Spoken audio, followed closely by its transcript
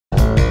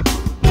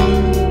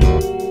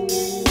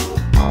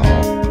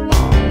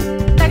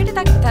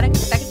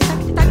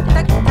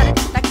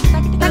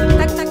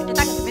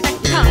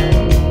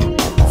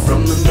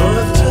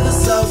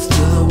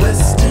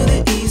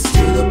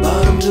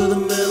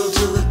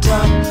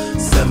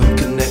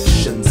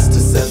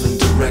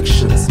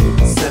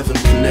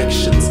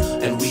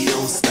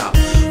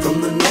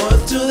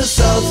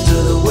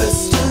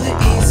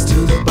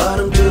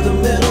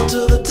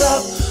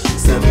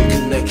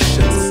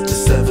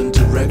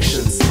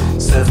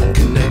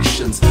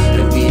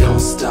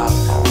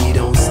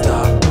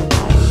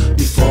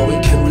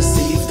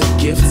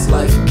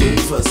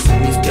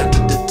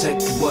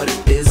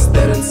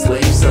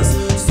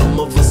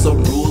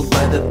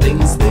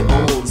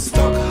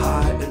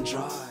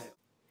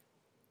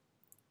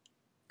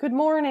Good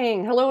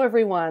morning. Hello,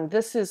 everyone.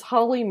 This is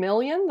Holly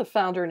Million, the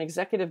founder and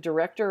executive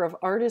director of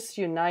Artists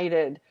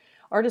United.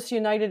 Artists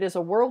United is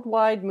a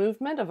worldwide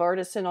movement of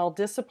artists in all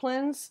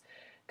disciplines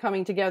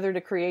coming together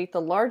to create the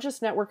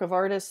largest network of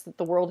artists that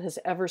the world has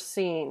ever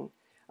seen.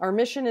 Our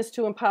mission is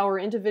to empower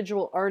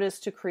individual artists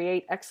to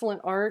create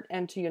excellent art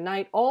and to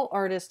unite all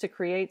artists to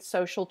create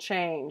social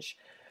change.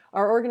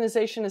 Our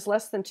organization is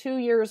less than 2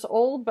 years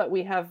old, but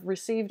we have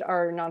received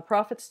our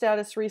nonprofit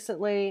status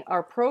recently.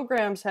 Our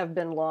programs have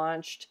been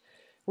launched.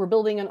 We're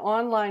building an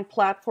online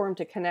platform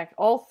to connect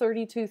all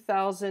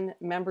 32,000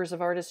 members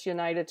of Artists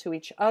United to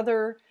each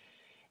other.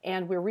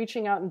 And we're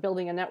reaching out and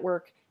building a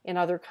network in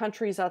other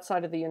countries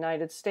outside of the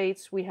United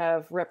States. We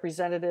have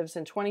representatives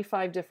in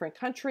 25 different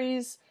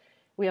countries.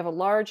 We have a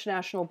large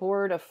national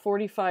board of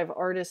 45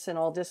 artists in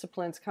all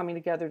disciplines coming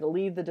together to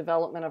lead the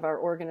development of our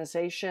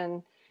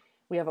organization.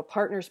 We have a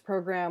partners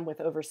program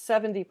with over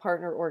 70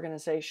 partner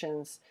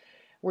organizations.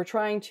 We're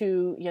trying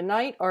to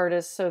unite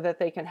artists so that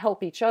they can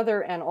help each other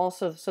and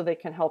also so they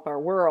can help our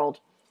world.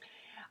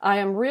 I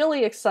am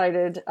really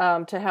excited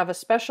to have a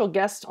special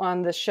guest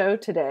on the show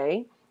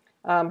today.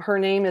 Her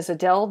name is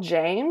Adele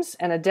James,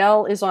 and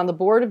Adele is on the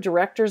board of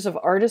directors of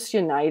Artists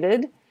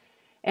United.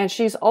 And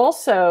she's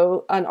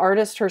also an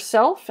artist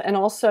herself and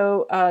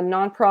also a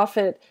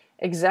nonprofit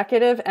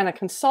executive and a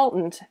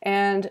consultant.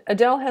 And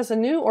Adele has a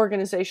new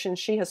organization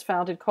she has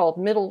founded called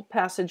Middle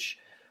Passage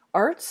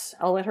Arts.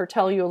 I'll let her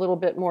tell you a little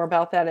bit more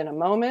about that in a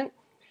moment.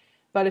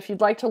 But if you'd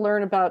like to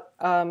learn about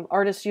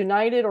Artists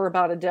United or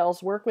about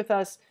Adele's work with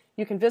us,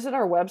 you can visit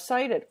our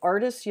website at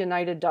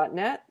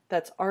artistsunited.net.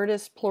 That's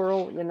artists,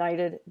 plural,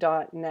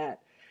 united.net.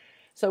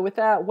 So with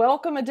that,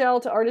 welcome, Adele,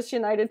 to Artists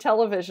United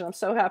Television. I'm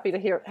so happy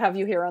to have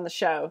you here on the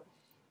show.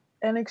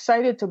 And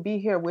excited to be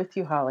here with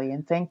you, Holly,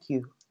 and thank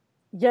you.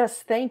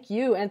 Yes, thank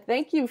you. And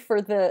thank you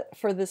for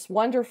this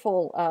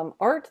wonderful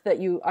art that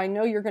I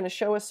know you're going to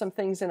show us some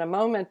things in a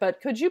moment, but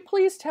could you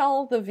please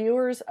tell the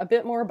viewers a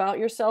bit more about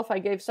yourself? I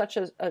gave such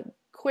a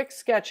quick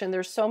sketch and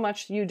there's so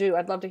much you do.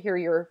 I'd love to hear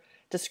your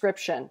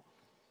description.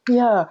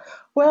 Yeah,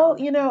 well,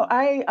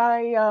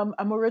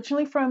 I'm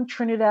originally from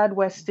Trinidad,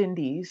 West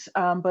Indies,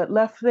 but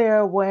left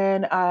there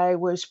when I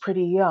was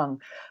pretty young,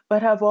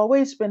 but have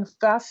always been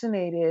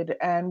fascinated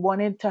and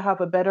wanted to have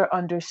a better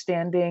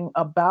understanding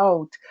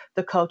about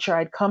the culture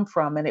I'd come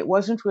from. And it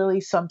wasn't really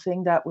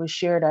something that was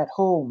shared at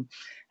home.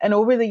 And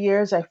over the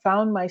years, I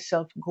found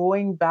myself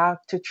going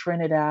back to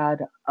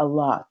Trinidad a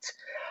lot.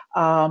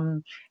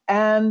 Um,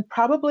 and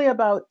probably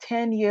about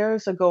 10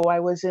 years ago, I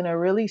was in a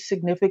really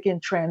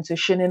significant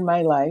transition in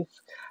my life.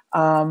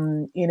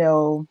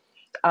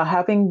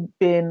 Having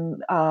been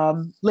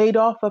laid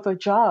off of a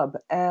job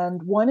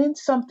and wanting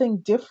something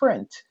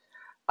different.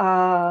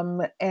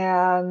 And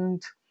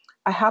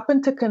I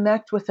happened to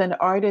connect with an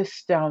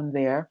artist down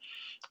there.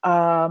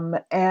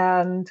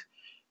 And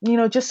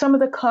just some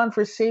of the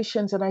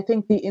conversations and I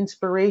think the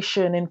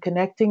inspiration in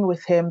connecting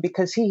with him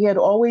because he had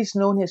always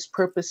known his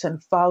purpose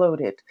and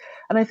followed it.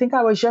 And I think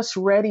I was just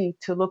ready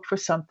to look for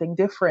something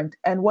different.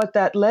 And what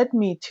that led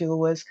me to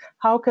was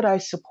how could I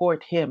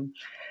support him?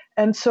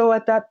 And so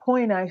at that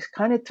point, I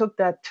kind of took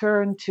that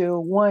turn to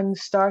one,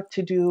 start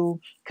to do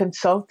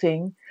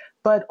consulting,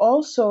 but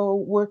also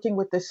working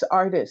with this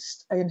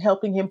artist and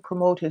helping him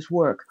promote his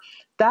work.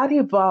 That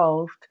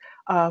evolved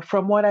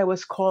from what I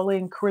was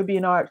calling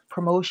Caribbean art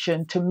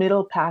promotion to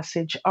Middle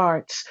Passage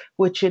Arts,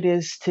 which it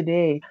is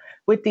today,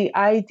 with the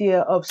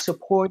idea of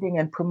supporting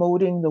and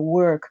promoting the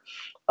work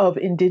of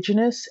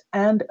Indigenous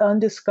and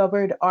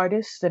undiscovered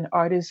artists and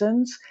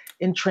artisans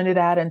in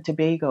Trinidad and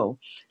Tobago.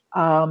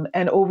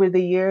 And over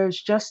the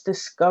years, just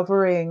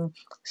discovering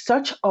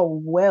such a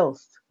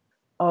wealth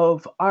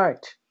of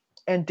art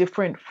and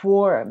different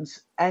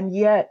forms. And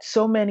yet,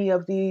 so many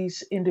of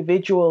these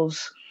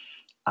individuals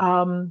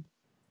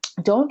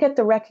don't get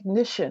the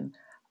recognition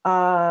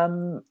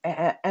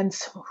and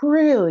some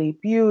really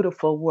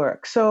beautiful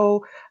work.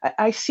 So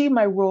I see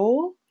my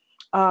role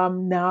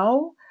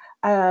now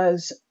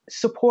as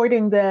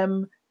supporting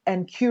them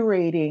and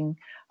curating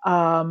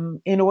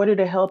in order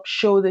to help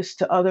show this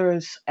to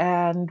others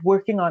and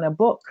working on a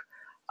book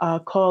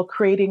called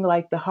Creating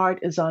Like the Heart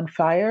is on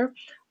Fire,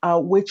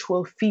 which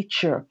will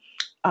feature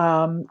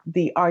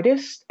the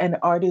artists and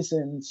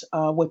artisans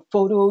with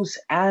photos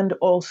and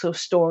also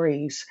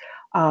stories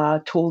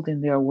told in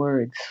their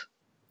words.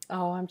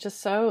 Oh, I'm just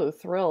so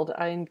thrilled.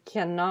 I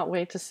cannot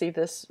wait to see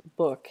this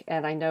book.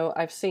 And I know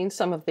I've seen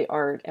some of the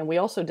art, and we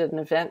also did an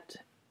event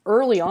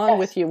early on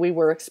with you. We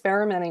were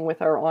experimenting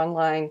with our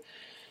online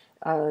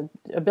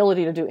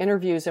ability to do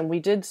interviews, and we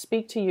did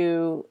speak to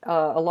you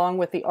along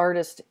with the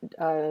artist.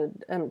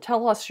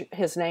 Tell us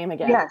his name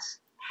again. Yes.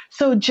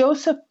 So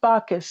Joseph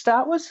Bacchus,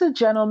 that was the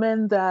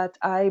gentleman that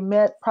I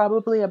met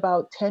probably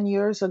about 10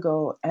 years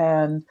ago.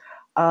 And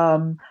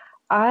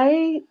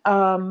I,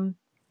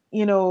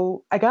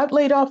 I got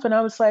laid off and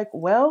I was like,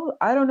 well,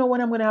 I don't know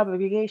when I'm going to have a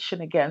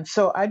vacation again.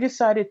 So I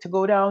decided to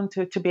go down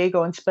to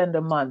Tobago and spend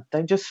a month.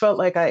 I just felt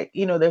like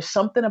there's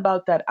something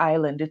about that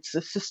island. It's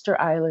a sister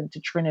island to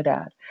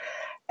Trinidad.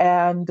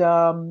 And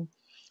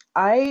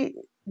I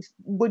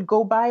would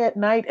go by at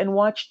night and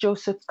watch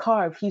Joseph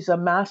carve. He's a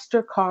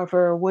master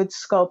carver, wood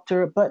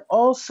sculptor, but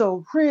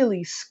also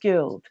really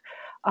skilled.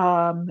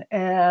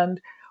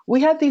 And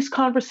we had these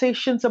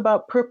conversations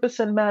about purpose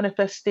and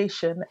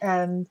manifestation.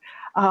 And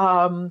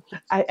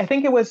I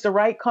think it was the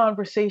right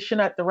conversation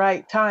at the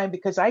right time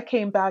because I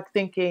came back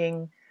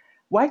thinking,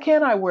 why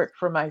can't I work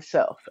for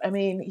myself? I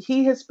mean,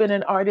 he has been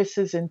an artist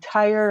his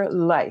entire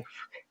life,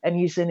 and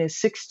he's in his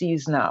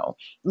 60s now,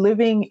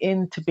 living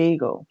in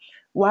Tobago.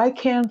 Why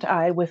can't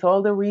I, with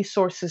all the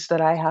resources that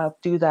I have,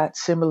 do that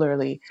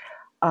similarly?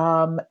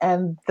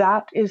 And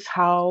that is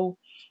how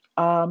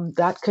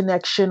that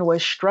connection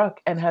was struck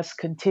and has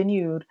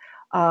continued.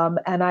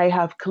 And I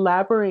have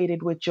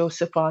collaborated with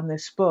Joseph on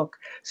this book.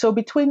 So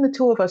between the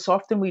two of us,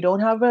 often we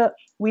don't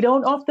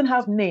often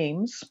have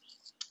names.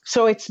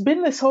 So it's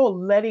been this whole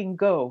letting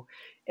go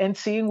and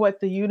seeing what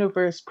the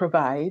universe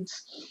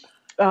provides.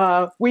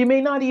 We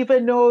may not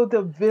even know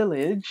the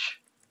village,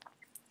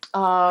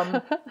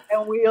 and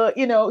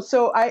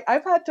so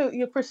I've had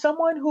to, for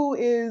someone who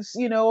is,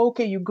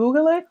 okay, you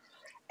Google it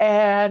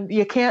and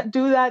you can't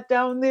do that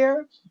down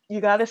there.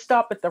 You got to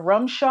stop at the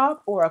rum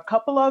shop or a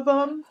couple of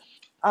them,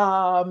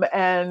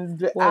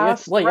 and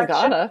ask You directions.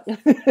 gotta.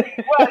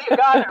 Well, you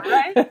got it,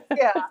 right?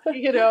 Yeah, and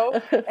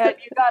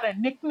you got a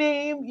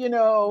nickname,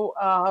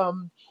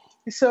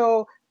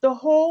 so the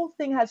whole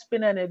thing has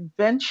been an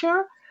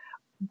adventure,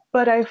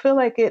 but I feel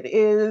like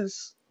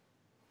this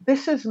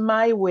is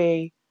my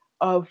way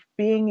of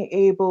being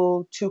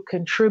able to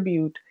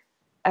contribute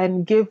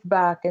and give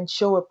back and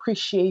show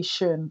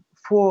appreciation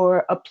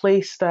for a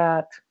place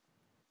that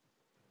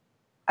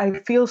I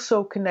feel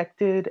so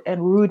connected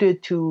and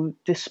rooted to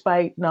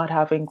despite not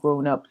having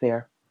grown up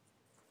there.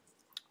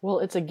 Well,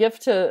 it's a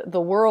gift to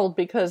the world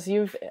because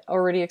you've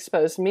already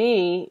exposed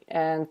me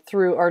and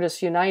through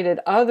Artists United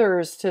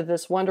others to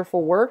this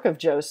wonderful work of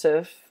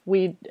Joseph.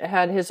 We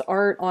had his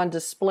art on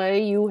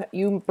display.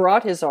 You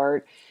brought his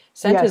art,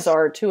 sent his Yes.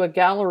 art to a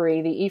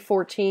gallery, the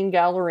E14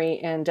 gallery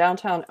in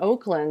downtown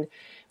Oakland,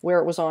 where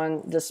it was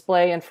on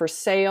display and for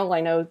sale. I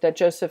know that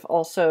Joseph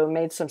also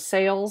made some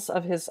sales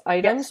of his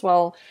items Yes.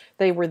 while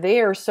they were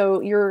there.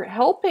 So you're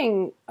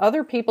helping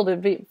other people to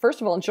be,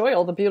 first of all, enjoy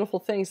all the beautiful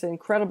things, the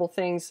incredible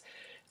things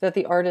that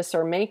the artists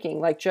are making,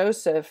 like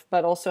Joseph,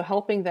 but also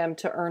helping them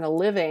to earn a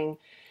living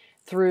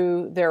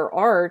through their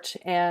art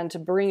and to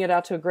bring it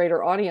out to a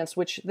greater audience,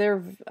 which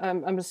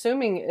I'm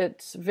assuming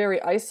it's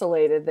very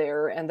isolated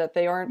there and that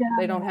they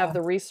don't have Yeah.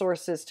 the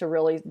resources to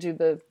really do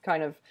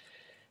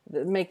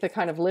make the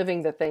kind of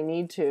living that they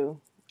need to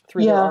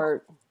through their Yeah.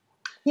 art.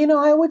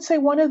 I would say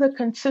one of the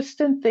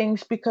consistent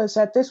things, because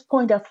at this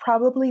point I've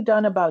probably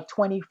done about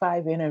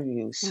 25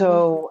 interviews. Mm-hmm.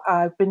 So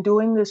I've been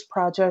doing this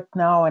project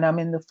now and I'm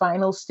in the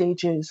final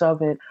stages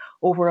of it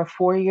over a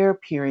 4-year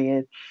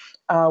period,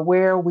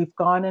 where we've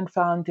gone and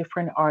found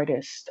different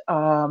artists,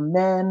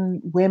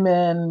 men,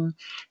 women.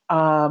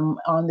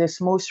 On this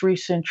most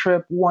recent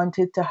trip,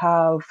 wanted to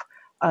have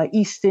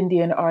East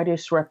Indian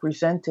artists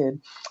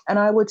represented. And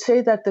I would say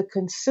that the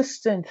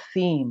consistent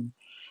theme,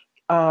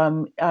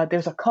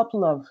 there's a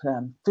couple of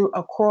them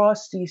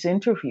across these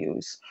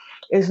interviews,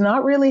 is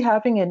not really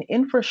having an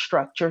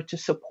infrastructure to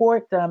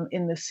support them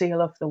in the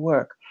sale of the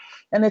work.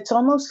 And it's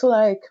almost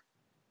like,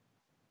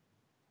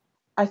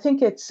 I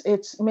think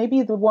it's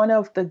maybe the one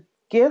of the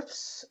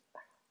gifts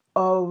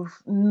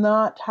of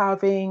not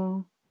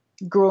having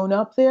grown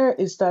up there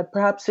is that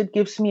perhaps it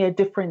gives me a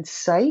different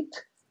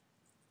sight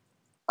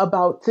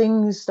about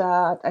things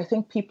that I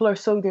think people are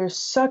so, there's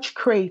such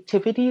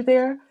creativity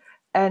there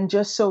and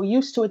just so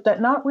used to it that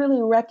not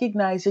really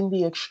recognizing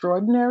the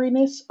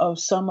extraordinariness of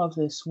some of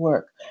this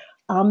work.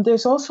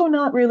 There's also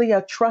not really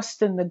a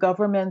trust in the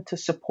government to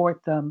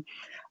support them.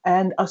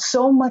 And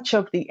so much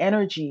of the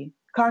energy,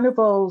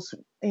 carnivals,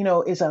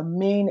 is a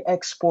main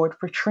export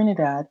for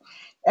Trinidad.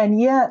 And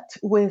yet,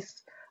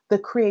 with the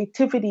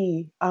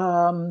creativity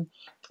and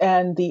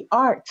the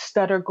arts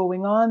that are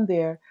going on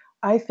there,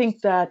 I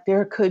think that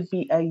there could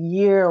be a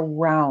year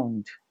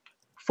round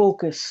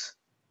focus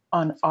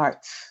on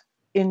arts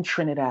in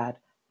Trinidad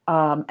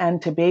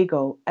and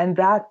Tobago, and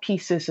that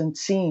piece isn't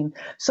seen.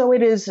 So I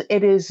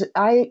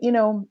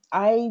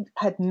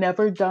had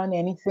never done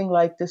anything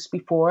like this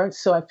before.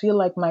 So I feel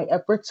like my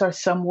efforts are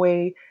some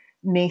way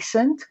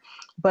nascent,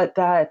 but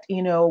that,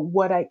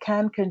 what I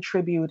can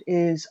contribute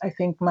is, I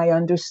think, my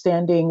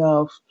understanding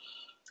of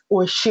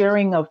or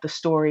sharing of the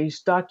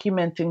stories,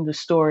 documenting the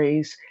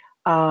stories,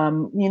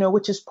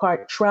 which is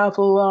part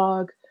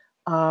travelogue,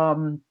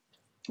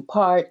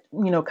 part,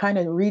 kind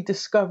of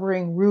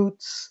rediscovering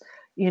roots,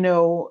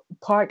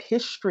 part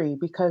history,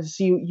 because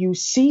you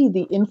see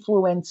the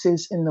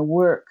influences in the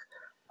work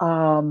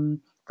from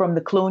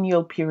the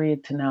colonial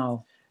period to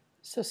now.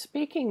 So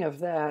speaking of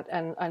that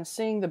and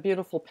seeing the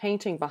beautiful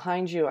painting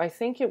behind you, I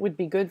think it would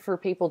be good for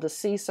people to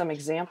see some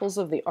examples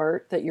of the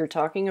art that you're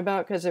talking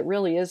about because it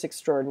really is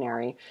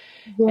extraordinary.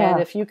 And Yeah.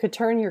 if you could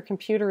turn your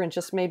computer and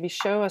just maybe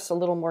show us a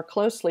little more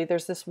closely,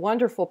 there's this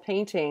wonderful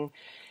painting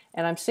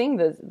and I'm seeing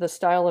the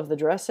style of the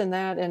dress in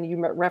that and you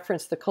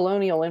referenced the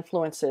colonial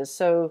influences.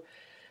 So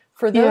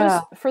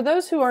Yeah. For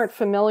those who aren't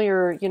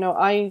familiar,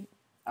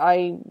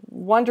 I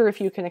wonder if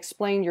you can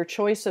explain your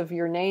choice of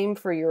your name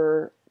for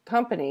your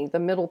company, the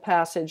Middle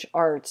Passage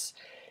Arts,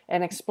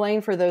 and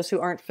explain for those who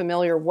aren't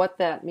familiar what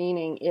that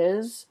meaning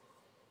is.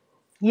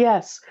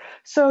 Yes.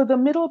 So the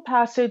Middle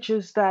Passage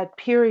is that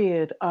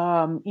period,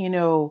 um,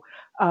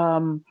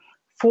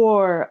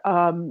 for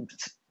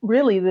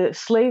really the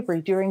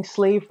slavery, during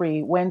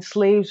slavery, when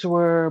slaves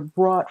were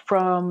brought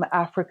from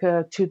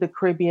Africa to the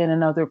Caribbean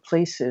and other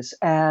places.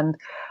 And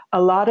a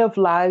lot of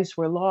lives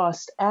were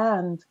lost.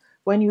 And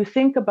when you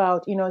think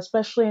about,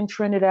 especially in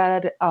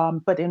Trinidad,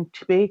 but in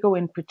Tobago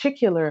in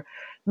particular,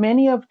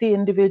 many of the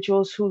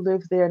individuals who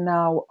live there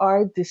now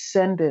are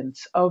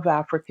descendants of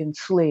African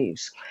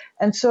slaves.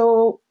 And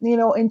so,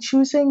 in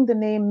choosing the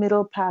name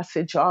Middle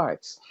Passage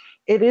Arts,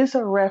 it is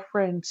a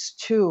reference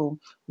to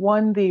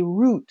one, the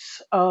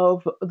roots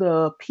of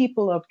the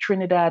people of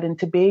Trinidad and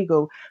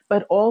Tobago,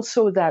 but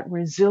also that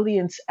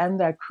resilience and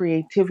that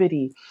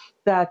creativity,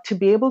 that to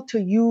be able to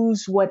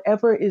use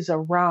whatever is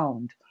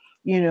around,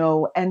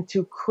 and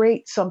to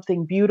create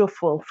something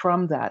beautiful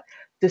from that,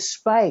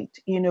 despite,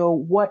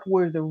 what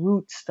were the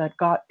roots that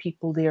got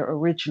people there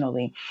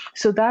originally.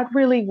 So that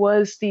really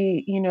was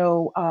the,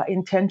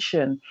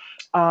 intention,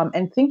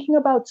 and thinking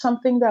about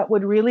something that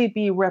would really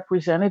be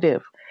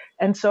representative.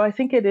 And so I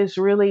think it is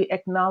really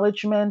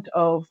acknowledgement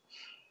of,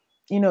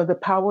 the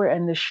power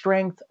and the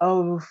strength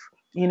of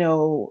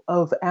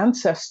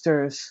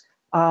ancestors,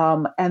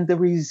 and the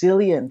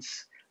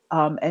resilience,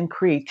 and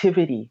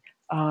creativity.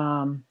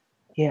 Um,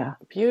 yeah.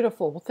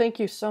 Beautiful. Well, thank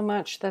you so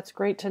much. That's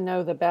great to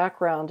know the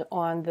background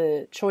on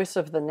the choice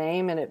of the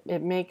name, and it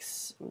it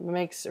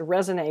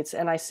resonates.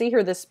 And I see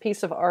here this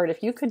piece of art.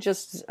 If you could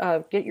just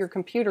get your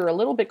computer a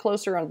little bit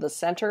closer on the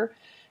center,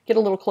 get a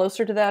little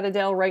closer to that,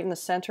 Adele, right in the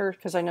center,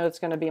 because I know it's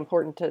going to be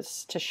important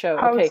to show.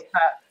 How's Okay,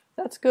 that?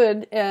 that's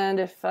good. And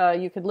if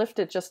you could lift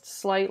it just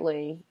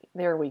slightly,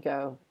 there we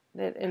go.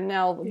 And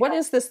now, what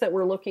is this that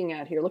we're looking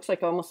at here? Looks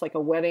like almost like a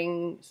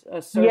wedding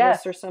Yes.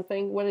 service or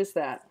something. What is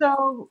that?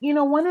 So,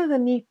 one of the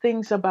neat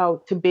things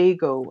about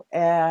Tobago,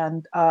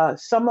 and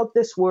some of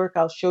this work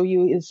I'll show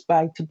you is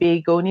by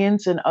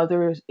Tobagonians and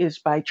others is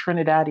by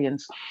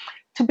Trinidadians.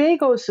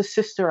 Tobago is a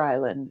sister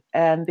island,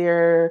 and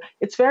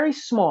it's very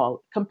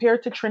small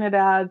compared to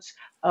Trinidad's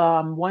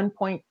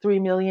 1.3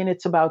 million.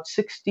 It's about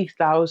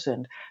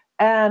 60,000,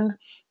 and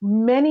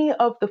many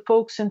of the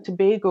folks in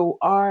Tobago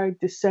are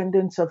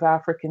descendants of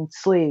African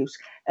slaves.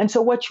 And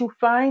so, what you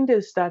find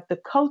is that the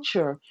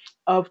culture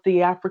of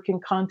the African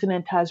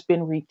continent has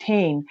been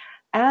retained.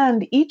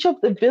 And each of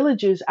the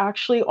villages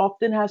actually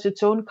often has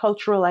its own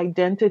cultural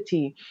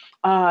identity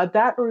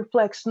that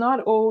reflects not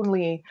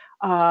only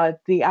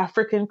the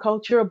African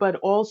culture, but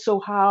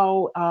also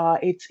how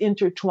it's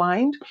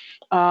intertwined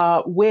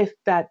with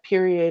that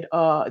period,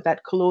 that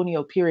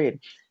colonial period.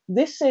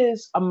 This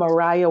is a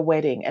Mariah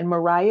wedding, and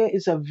Mariah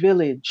is a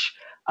village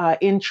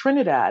in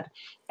Trinidad.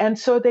 And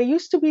so there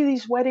used to be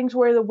these weddings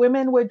where the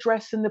women would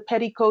dress in the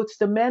petticoats,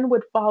 the men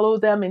would follow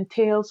them in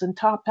tails and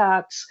top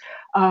hats,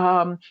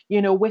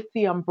 with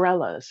the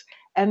umbrellas.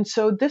 And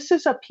so this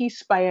is a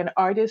piece by an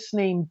artist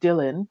named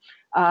Dylan.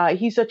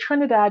 He's a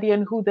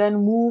Trinidadian who then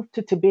moved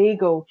to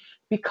Tobago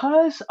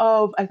because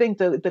of, I think,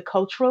 the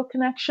cultural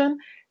connection.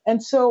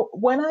 And so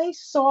when I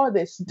saw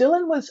this,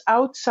 Dylan was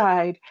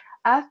outside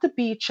at the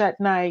beach at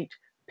night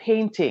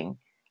painting.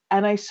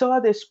 And I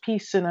saw this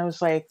piece and I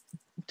was like,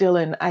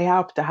 Dylan, I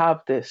have to have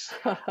this.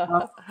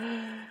 Uh,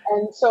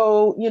 and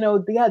so,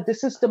 yeah,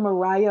 this is the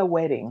Mariah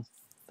wedding.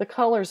 The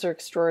colors are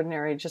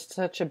extraordinary, just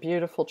such a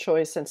beautiful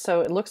choice. And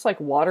so it looks like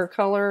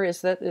watercolor.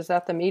 Is that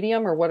the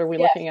medium, or what are we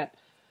Yes. looking at?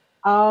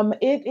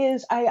 It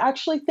is, I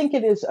actually think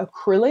it is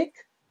acrylic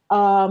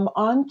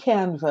on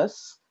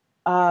canvas.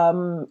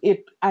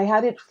 I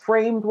had it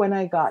framed when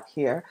I got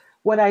here.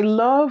 What I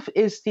love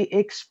is the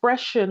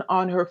expression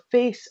on her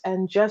face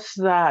and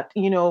just that,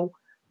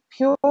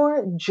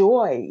 pure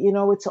joy.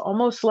 It's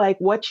almost like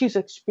what she's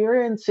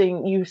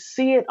experiencing, you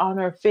see it on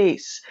her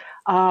face.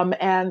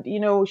 And,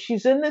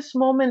 she's in this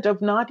moment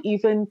of not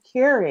even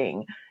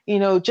caring,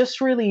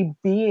 just really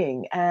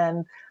being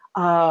and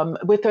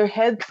with her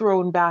head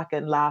thrown back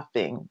and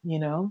laughing.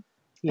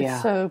 It's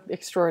Yeah. so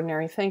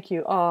extraordinary. Thank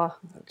you. Oh,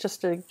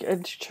 just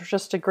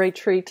a great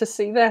treat to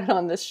see that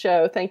on this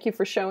show. Thank you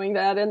for showing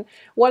that. And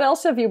what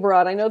else have you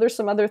brought? I know there's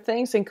some other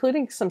things,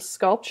 including some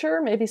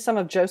sculpture, maybe some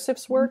of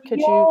Joseph's work. Can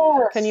you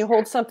Yes.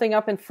 hold something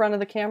up in front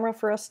of the camera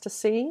for us to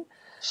see?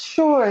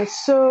 Sure.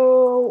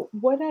 So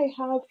what I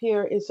have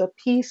here is a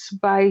piece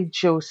by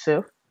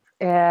Joseph,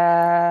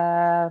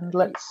 and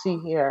let's see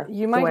here.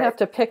 You So might I, have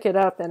to pick it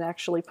up and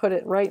actually put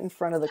it right in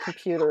front of the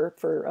computer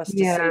for us to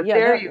see. yeah, Yeah,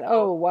 there that. you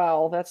Oh, go.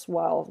 wow, that's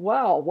wow.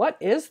 Wow, what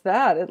is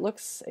that? It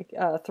looks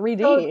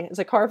 3D. So Is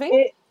it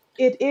carving?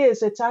 it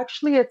is. It's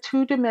actually a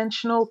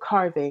two-dimensional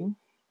carving,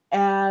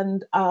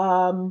 and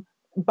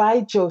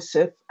by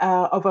Joseph,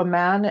 of a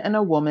man and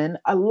a woman.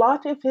 A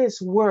lot of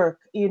his work,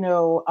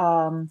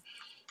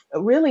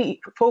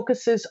 really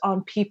focuses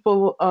on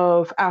people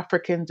of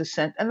African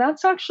descent. And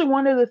that's actually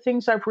one of the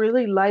things I've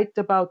really liked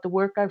about the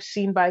work I've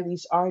seen by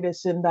these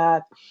artists, in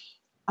that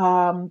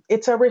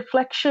it's a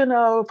reflection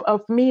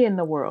of me in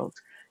the world,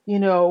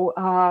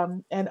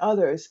 and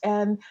others.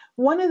 And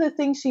one of the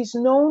things he's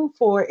known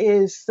for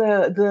is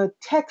the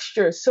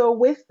texture. So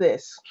with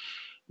this,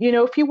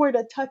 if you were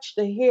to touch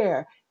the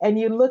hair and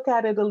you look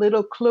at it a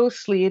little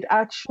closely, it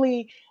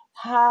actually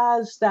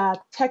has that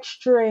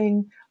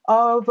texturing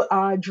of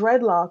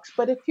dreadlocks.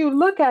 But if you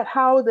look at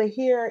how the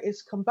hair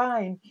is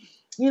combined,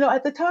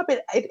 at the top,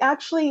 it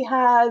actually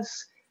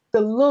has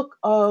the look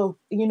of,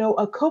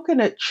 a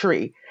coconut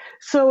tree.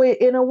 So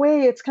in a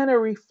way, it's kind of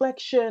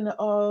reflection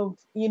of,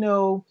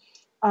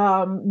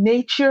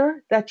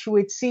 nature that you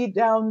would see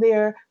down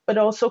there, but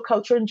also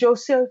culture. And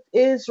Joseph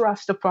is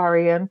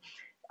Rastafarian.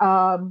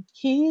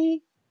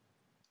 He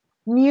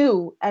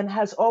knew and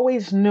has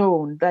always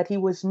known that he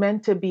was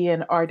meant to be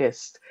an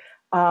artist,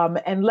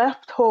 and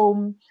left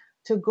home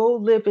to go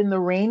live in the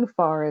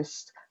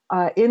rainforest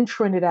in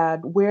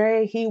Trinidad,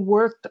 where he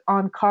worked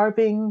on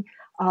carving,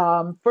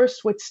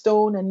 first with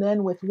stone and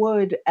then with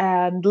wood,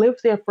 and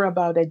lived there for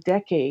about a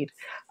decade.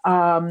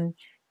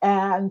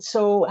 And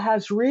so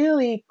has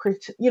really,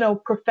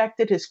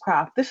 perfected his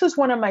craft. This is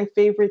one of my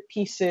favorite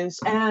pieces.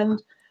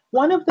 And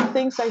one of the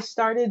things I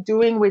started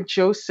doing with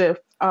Joseph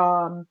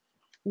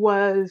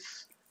was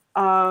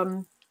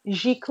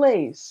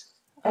giclées.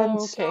 And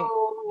Oh, okay.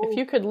 If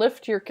you could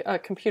lift your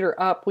computer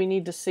up, we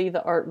need to see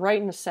the art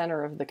right in the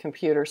center of the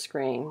computer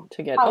screen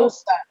to get. Oh,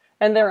 how's that?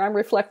 and there I'm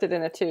reflected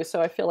in it too,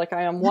 so I feel like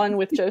I am one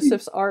with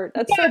Joseph's art.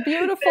 That's so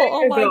beautiful.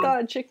 Oh my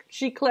God,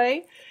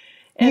 giclée.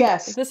 And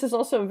Yes. this is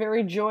also a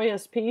very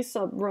joyous piece.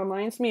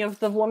 Reminds me of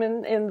the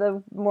woman in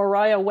the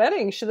Moriah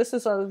wedding. This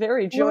is a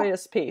very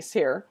joyous piece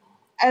here.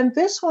 And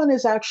this one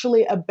is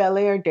actually a Bel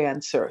Air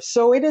dancer.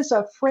 So it is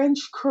a French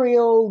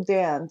Creole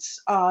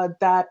dance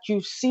that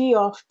you see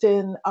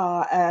often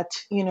at,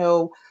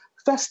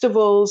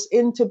 festivals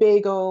in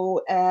Tobago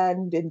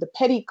and in the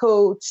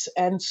petticoats.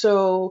 And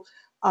so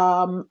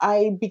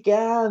I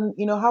began,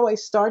 how I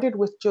started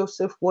with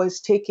Joseph was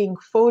taking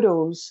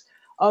photos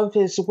of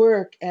his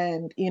work,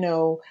 and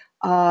then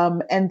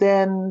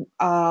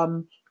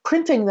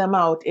printing them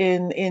out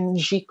in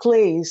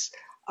giclées,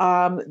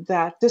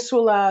 that this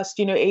will last,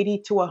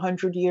 80 to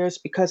 100 years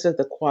because of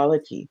the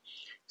quality.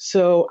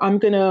 So I'm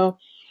going to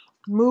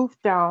move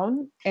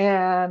down.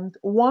 And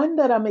one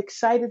that I'm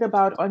excited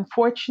about,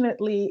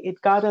 unfortunately, it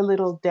got a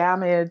little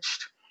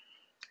damaged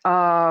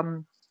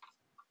um,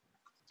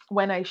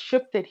 when I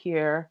shipped it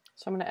here.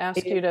 So I'm going to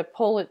ask you to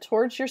pull it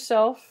towards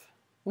yourself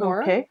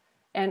more, okay,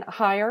 and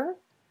higher.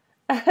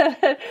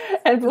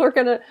 And we're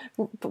going to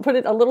put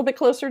it a little bit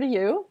closer to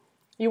you.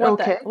 You want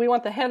that? We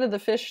want the head of the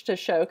fish to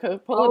show. Pull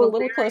it a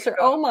little closer.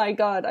 Oh my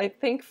God. I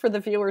think for the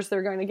viewers,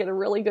 they're going to get a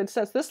really good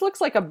sense. This looks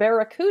like a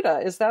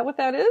barracuda. Is that what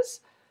that is?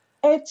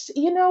 It's,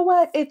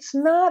 it's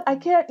not, I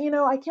can't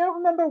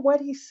remember what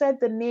he said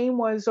the name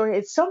was, or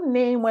it's some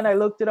name. When I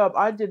looked it up,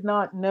 I did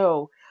not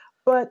know.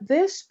 But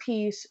this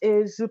piece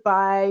is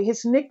by,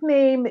 his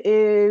nickname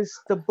is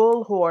the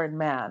Bullhorn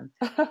Man.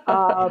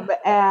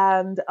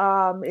 And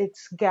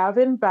it's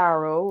Gavin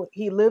Barrow.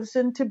 He lives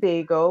in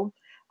Tobago.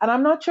 And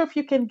I'm not sure if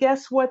you can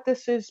guess what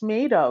this is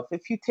made of.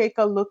 If you take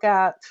a look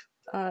at...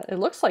 it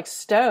looks like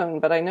stone,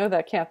 but I know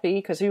that can't be,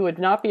 because you would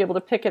not be able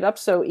to pick it up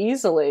so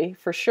easily,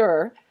 for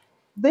sure.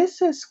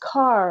 This is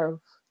carved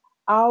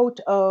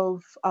out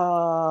of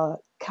cow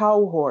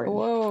horn.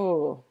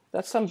 Whoa,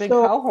 that's some big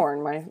cow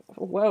horn.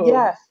 Whoa.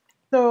 Yes.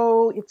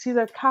 So it's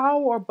either cow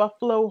or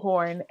buffalo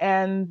horn,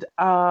 and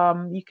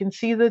you can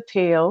see the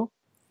tail.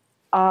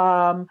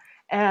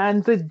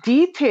 And the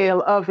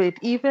detail of it,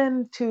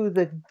 even to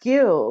the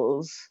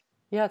gills.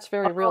 Yeah, it's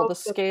very real. The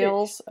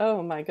scales.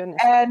 Oh my goodness.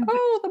 And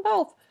the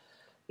mouth.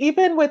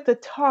 Even with the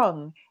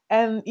tongue.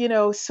 And,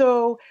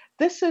 so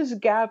this is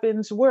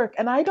Gavin's work.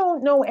 And I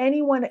don't know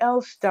anyone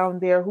else down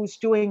there who's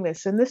doing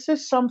this. And this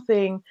is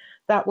something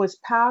that was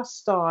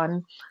passed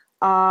on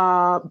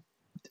from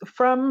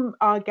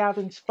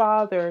Gavin's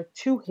father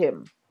to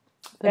him.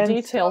 The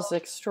detail's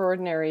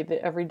extraordinary.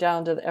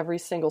 Down to every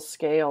single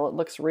scale. It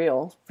looks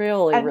real.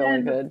 Really,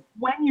 really good.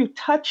 When you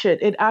touch it,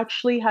 it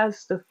actually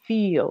has the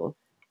feel,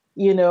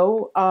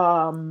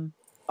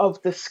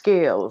 of the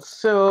scales.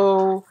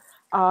 So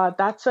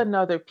that's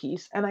another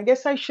piece. And I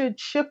guess I should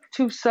ship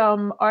to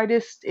some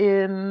artists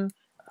in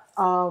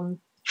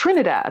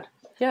Trinidad.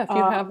 Yeah, if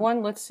you have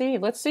one, let's see.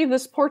 Let's see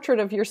this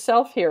portrait of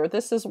yourself here.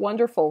 This is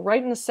wonderful.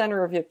 Right in the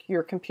center of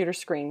your computer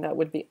screen. That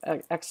would be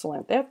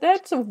excellent.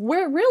 That's a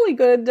really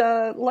good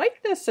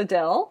likeness,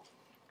 Adele.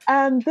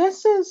 And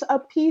this is a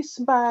piece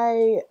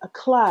by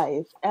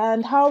Clive.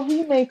 And how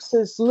he makes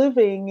his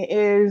living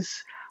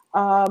is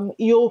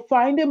you'll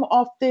find him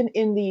often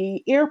in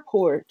the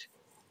airport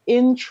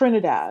in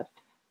Trinidad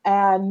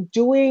and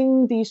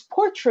doing these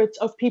portraits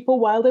of people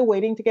while they're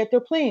waiting to get their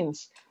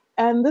planes.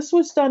 And this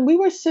was done, we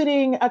were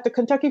sitting at the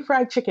Kentucky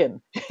Fried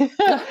Chicken in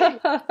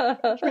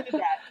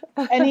Trinidad.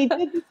 And he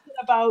did this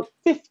about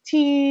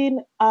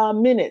 15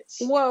 minutes.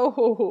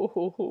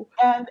 Whoa.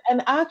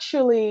 And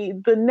actually,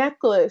 the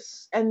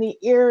necklace and the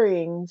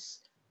earrings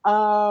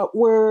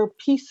were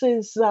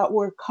pieces that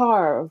were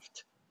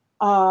carved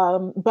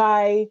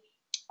by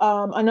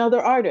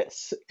another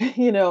artist,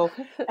 you know.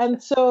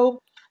 And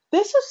so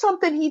this is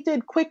something he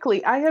did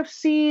quickly. I have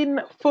seen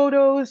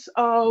photos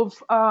of,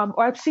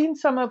 or I've seen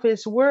some of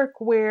his work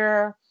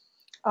where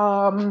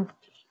um,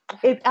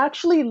 it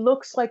actually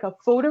looks like a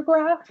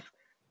photograph.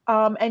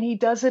 And he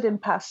does it in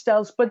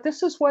pastels, but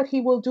this is what he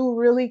will do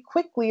really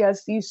quickly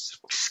as these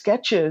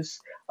sketches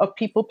of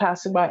people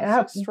passing by.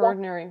 That's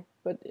extraordinary.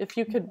 But if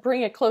you could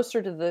bring it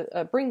closer to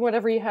the, bring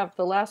whatever you have,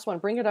 the last one,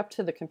 bring it up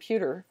to the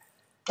computer.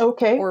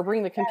 Okay. Or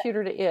bring the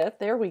computer to it.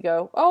 There we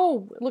go.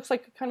 Oh, it looks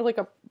like kind of like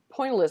a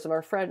pointillism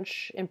or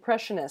French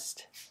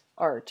impressionist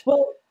art.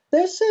 Well,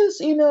 this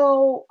is,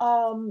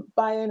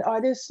 by an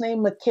artist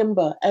named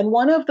Makimba. And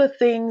one of the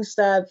things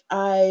that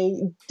I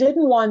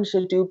didn't want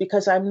to do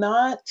because I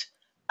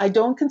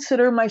don't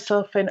consider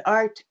myself an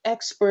art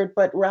expert,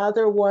 but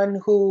rather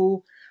one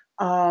who,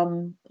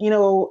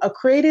 a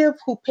creative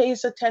who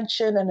pays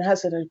attention and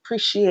has an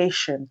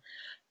appreciation.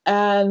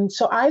 And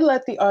so I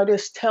let the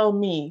artist tell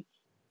me,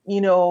 you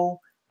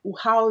know,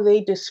 how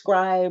they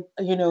describe,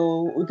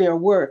 their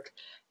work.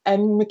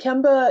 And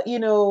Makemba,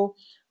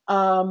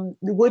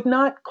 would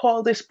not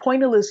call this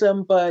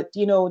pointillism, but,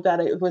 that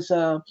it was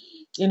a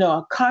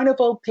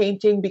carnival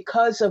painting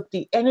because of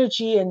the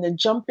energy and the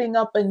jumping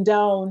up and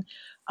down,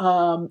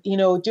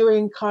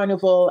 during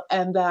carnival,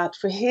 and that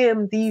for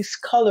him, these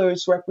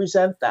colors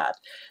represent that.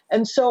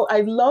 And so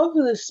I love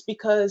this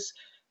because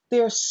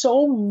there's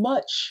so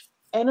much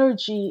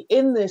energy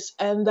in this,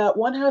 and that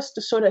one has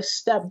to sort of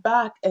step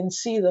back and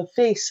see the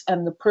face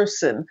and the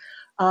person.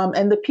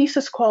 And the piece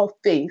is called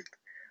Faith,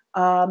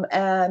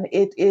 and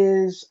it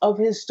is of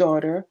his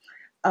daughter.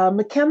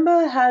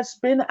 Makemba has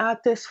been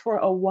at this for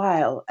a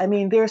while. I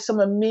mean, there's some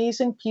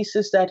amazing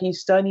pieces that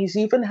he's done. He's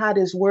even had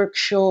his work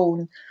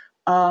shown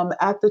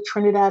at the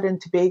Trinidad and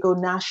Tobago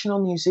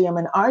National Museum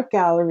and Art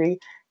Gallery,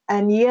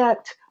 and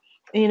yet,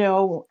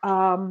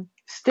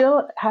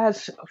 still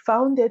has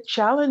found it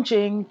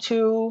challenging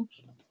to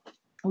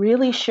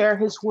really share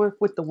his work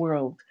with the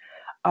world.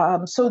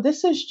 So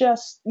this is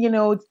just,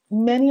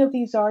 many of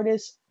these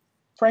artists,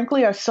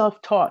 frankly, are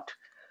self-taught.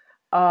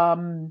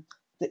 Um,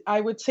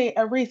 I would say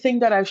everything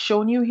that I've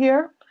shown you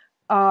here,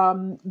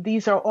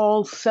 these are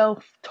all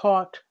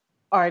self-taught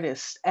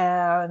artists.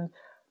 And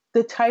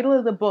the title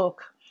of the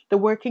book, the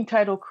working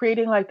title,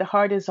 Creating Like the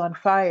Heart is on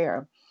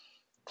Fire,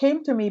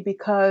 came to me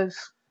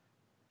because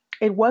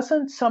it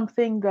wasn't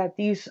something that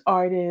these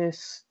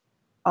artists,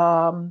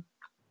 um,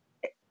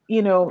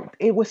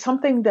 it was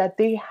something that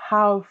they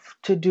have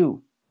to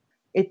do.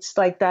 It's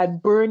like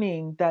that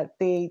burning that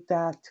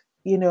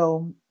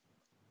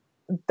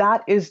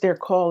is their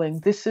calling.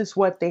 This is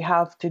what they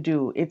have to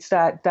do. It's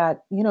that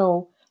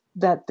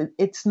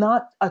it's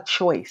not a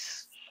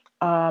choice.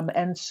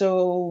 And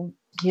so,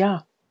 yeah.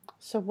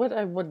 So what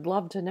I would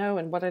love to know,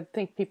 and what I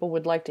think people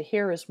would like to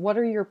hear, is what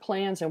are your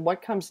plans and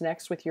what comes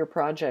next with your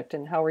project,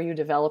 and how are you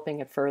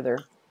developing it further?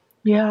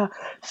 Yeah.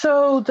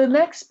 So the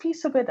next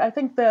piece of it, I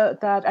think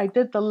that I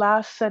did the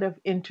last set of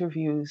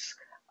interviews.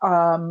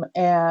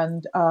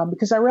 And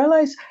because I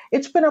realized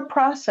it's been a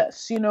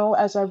process,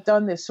 as I've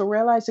done this. So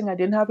realizing I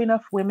didn't have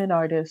enough women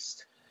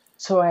artists.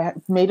 So I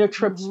made a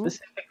trip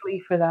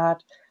specifically for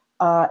that.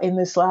 In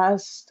this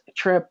last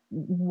trip,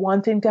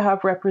 wanting to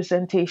have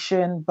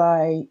representation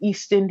by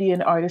East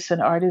Indian artists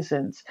and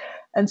artisans.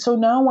 And so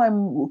now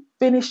I'm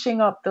finishing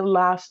up the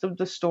last of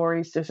the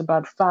stories. There's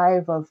about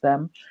 5 of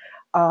them.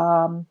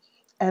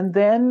 And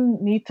then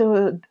need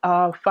to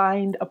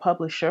find a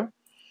publisher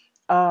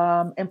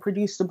and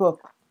produce the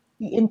book.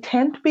 The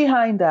intent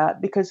behind that,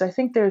 because I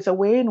think there's a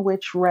way in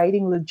which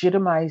writing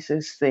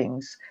legitimizes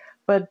things,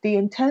 but the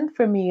intent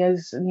for me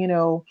is,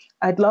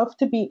 I'd love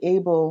to be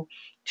able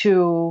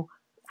to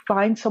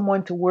find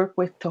someone to work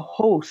with to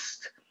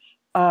host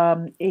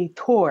a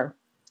tour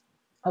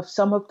of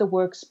some of the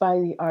works by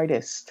the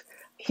artist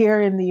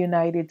here in the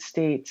United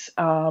States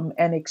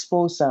and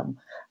expose them.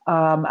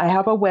 I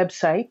have a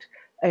website.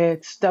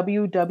 It's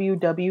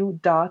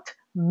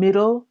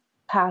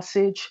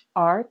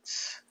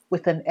www.middlepassagearts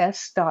with an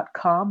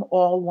s.com,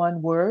 all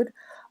one word,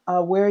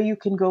 where you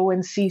can go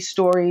and see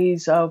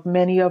stories of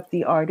many of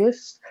the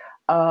artists.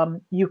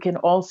 You can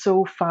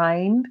also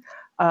find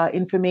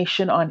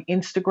information on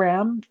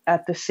Instagram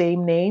at the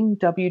same name,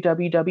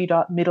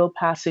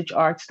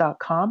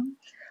 www.middlepassagearts.com.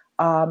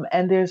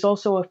 And there's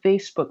also a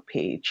Facebook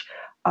page.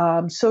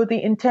 So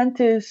the intent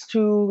is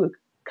to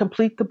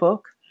complete the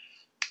book.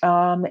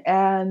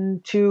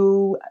 And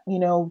to,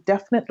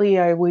 definitely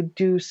I would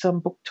do some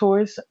book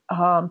tours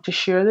to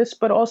share this,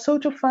 but also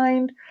to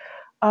find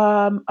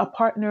a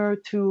partner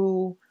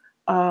to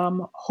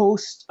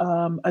host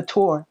a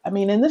tour. I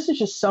mean, and this is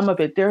just some of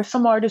it. There are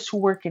some artists who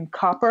work in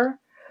copper.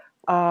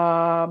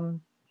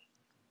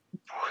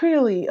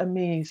 Really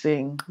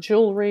amazing.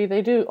 Jewelry.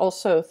 They do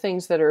also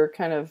things that are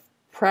kind of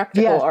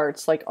practical Yes.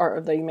 arts, like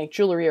art, they make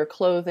jewelry or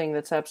clothing.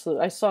 That's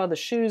absolutely. I saw the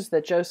shoes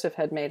that Joseph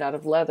had made out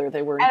of leather.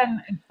 They were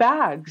And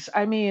bags.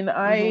 I mean,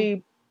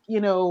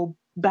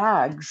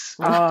 bags.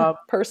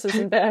 purses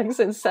and bags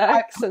and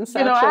sacks and I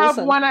satchels. have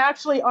And one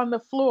actually on the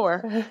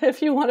floor.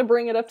 if you want to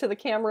bring it up to the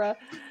camera,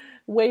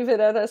 wave it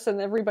at us, and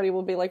everybody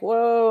will be like,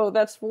 "Whoa,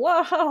 that's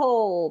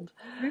wild!"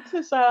 This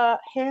is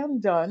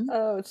hand done,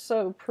 Oh, it's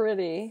so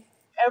pretty.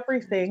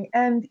 everything,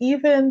 and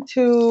even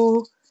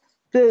to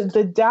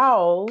the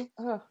dowel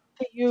Oh,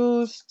 to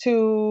use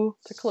to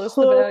to close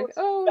the close bag.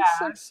 Oh, the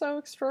it's like bag, so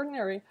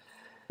extraordinary.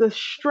 the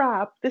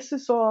strap. This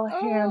is all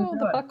hand Oh, the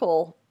done.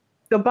 buckle.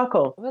 The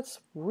buckle. That's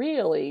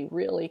really,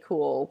 really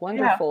cool. Yeah.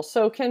 Wonderful.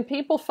 So can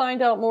people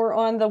find out more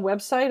on the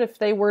website if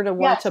they were to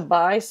want Yes. to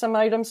buy some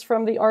items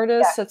from the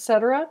artists, Yes.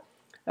 etc.?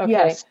 Okay.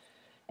 Yes.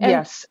 And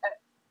Yes.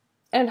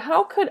 and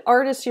how could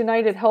Artists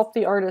United help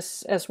the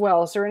artists as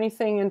well? Is there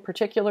anything in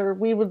particular?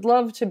 We would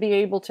love to be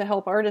able to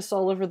help artists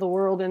all over the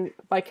world, and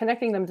by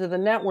connecting them to the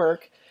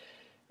network,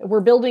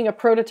 we're building a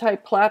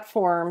prototype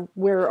platform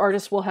where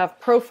artists will have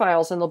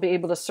profiles and they'll be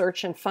able to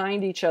search and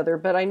find each other.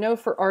 But I know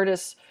for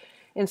artists,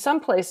 in some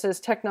places,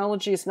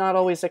 technology is not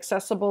always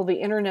accessible.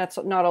 The internet's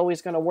not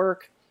always going to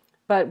work.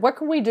 But what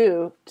can we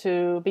do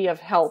to be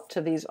of help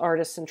to these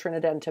artists in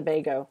Trinidad and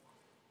Tobago?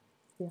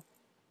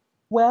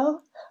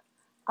 Well,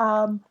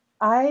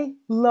 I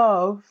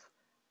love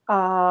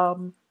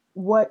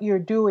what you're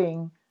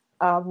doing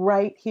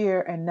right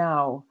here and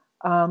now,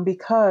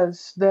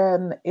 because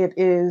then it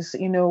is,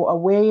 a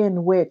way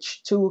in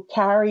which to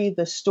carry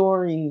the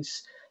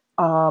stories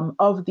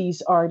of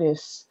these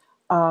artists,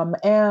 and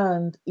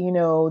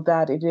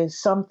that it is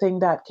something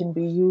that can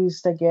be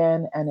used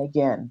again and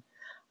again.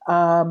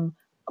 Um,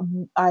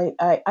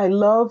 I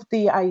love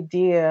the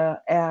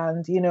idea,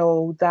 and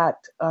that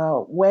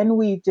when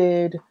we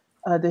did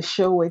the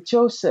show with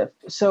Joseph,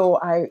 so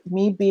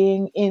me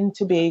being in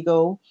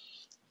Tobago,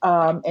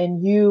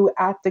 and you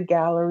at the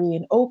gallery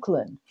in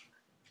Oakland,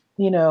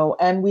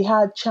 and we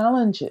had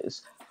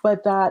challenges,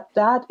 but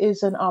that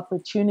is an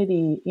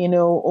opportunity,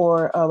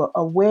 or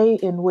a way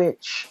in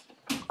which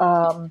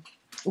um,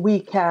 we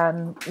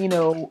can,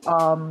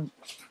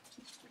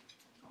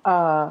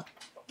 uh,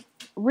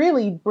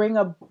 really bring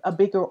a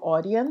bigger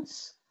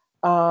audience,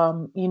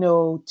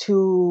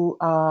 to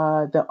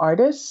the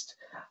artist.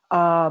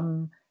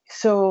 Um,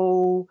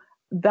 so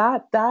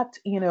that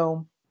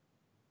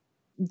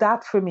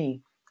for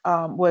me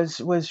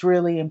was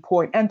really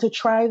important, and to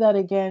try that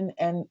again,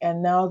 and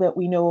now that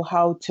we know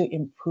how to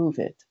improve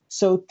it.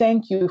 So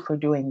thank you for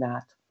doing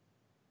that.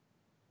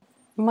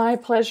 My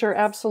pleasure,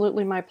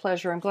 absolutely my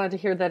pleasure. I'm glad to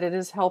hear that it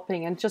is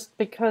helping. And just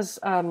because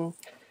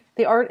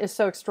the art is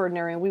so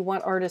extraordinary, and we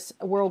want artists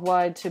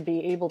worldwide to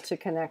be able to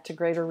connect to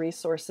greater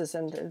resources,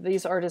 and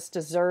these artists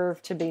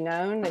deserve to be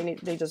known.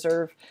 They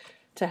deserve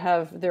to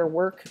have their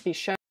work be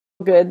shown.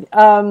 Good.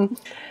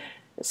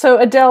 So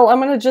Adele, I'm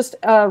going to just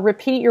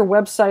repeat your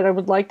website. I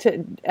would like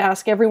to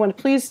ask everyone,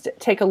 please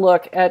take a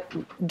look at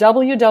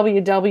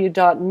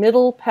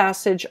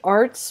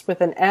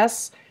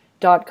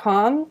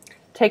www.middlepassagearts.com.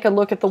 Take a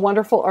look at the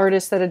wonderful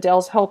artists that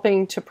Adele's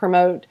helping to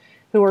promote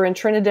who are in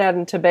Trinidad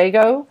and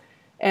Tobago.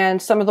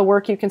 And some of the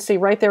work you can see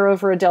right there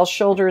over Adele's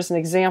shoulder is an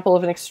example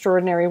of an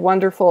extraordinary,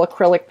 wonderful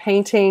acrylic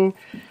painting.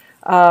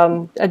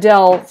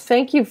 Adele,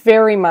 thank you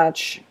very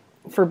much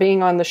for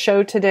being on the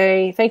show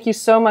today. Thank you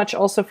so much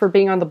also for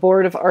being on the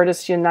board of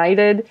Artists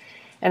United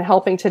and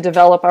helping to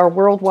develop our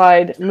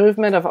worldwide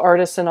movement of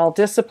artists in all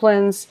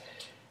disciplines.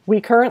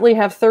 We currently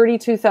have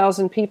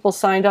 32,000 people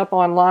signed up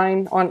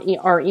online on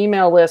our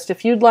email list.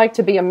 If you'd like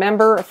to be a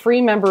member, a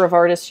free member of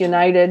Artists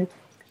United,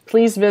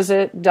 please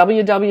visit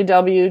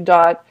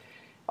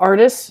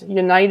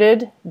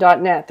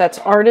www.artistsunited.net. That's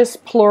artists,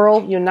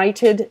 plural,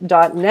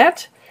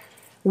 united.net.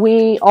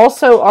 We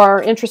also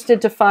are interested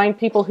to find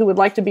people who would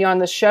like to be on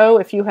the show.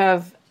 If you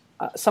have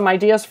some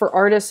ideas for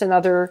artists in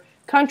other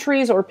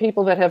countries or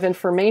people that have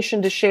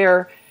information to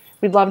share,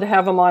 we'd love to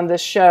have them on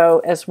this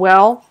show as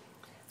well.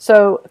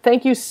 So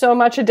thank you so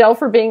much, Adele,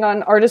 for being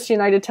on Artists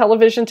United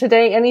Television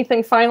today.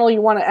 Anything final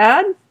you want to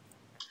add?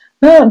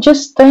 No,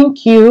 just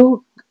thank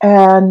you.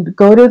 And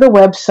go to the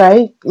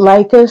website,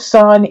 like us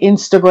on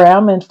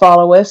Instagram, and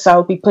follow us.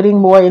 I'll be putting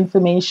more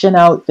information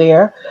out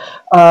there.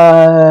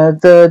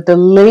 The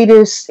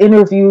latest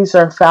interviews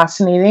are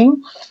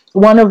fascinating.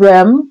 One of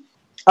them,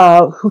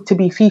 who to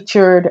be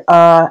featured,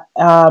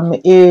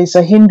 is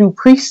a Hindu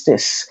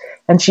priestess,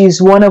 and she's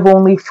one of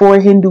only 4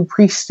 Hindu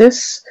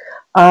priestesses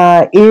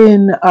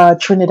in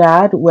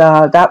Trinidad.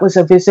 That was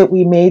a visit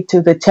we made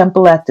to the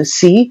Temple at the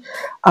Sea,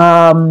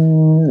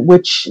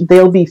 which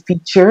they'll be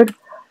featured.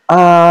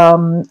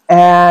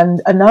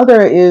 And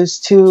another is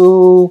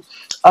to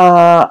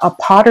a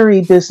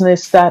pottery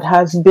business that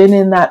has been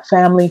in that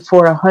family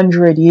for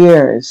 100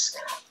 years,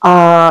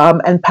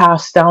 and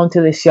passed down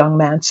to this young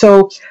man.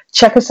 So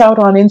check us out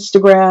on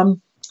Instagram.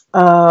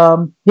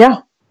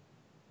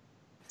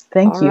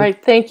 Thank you. All right.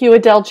 Thank you,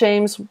 Adele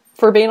James,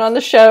 for being on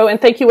the show.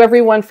 And thank you,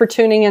 everyone, for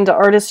tuning into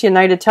Artists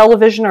United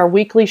Television, our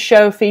weekly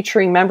show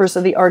featuring members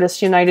of the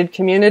Artists United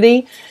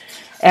community.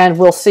 And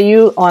we'll see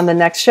you on the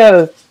next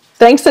show.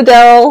 Thanks,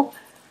 Adele.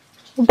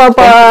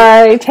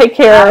 Bye-bye. Take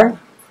care.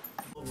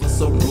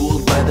 So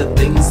ruled by the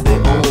things they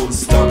own,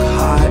 stuck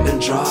high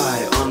and dry.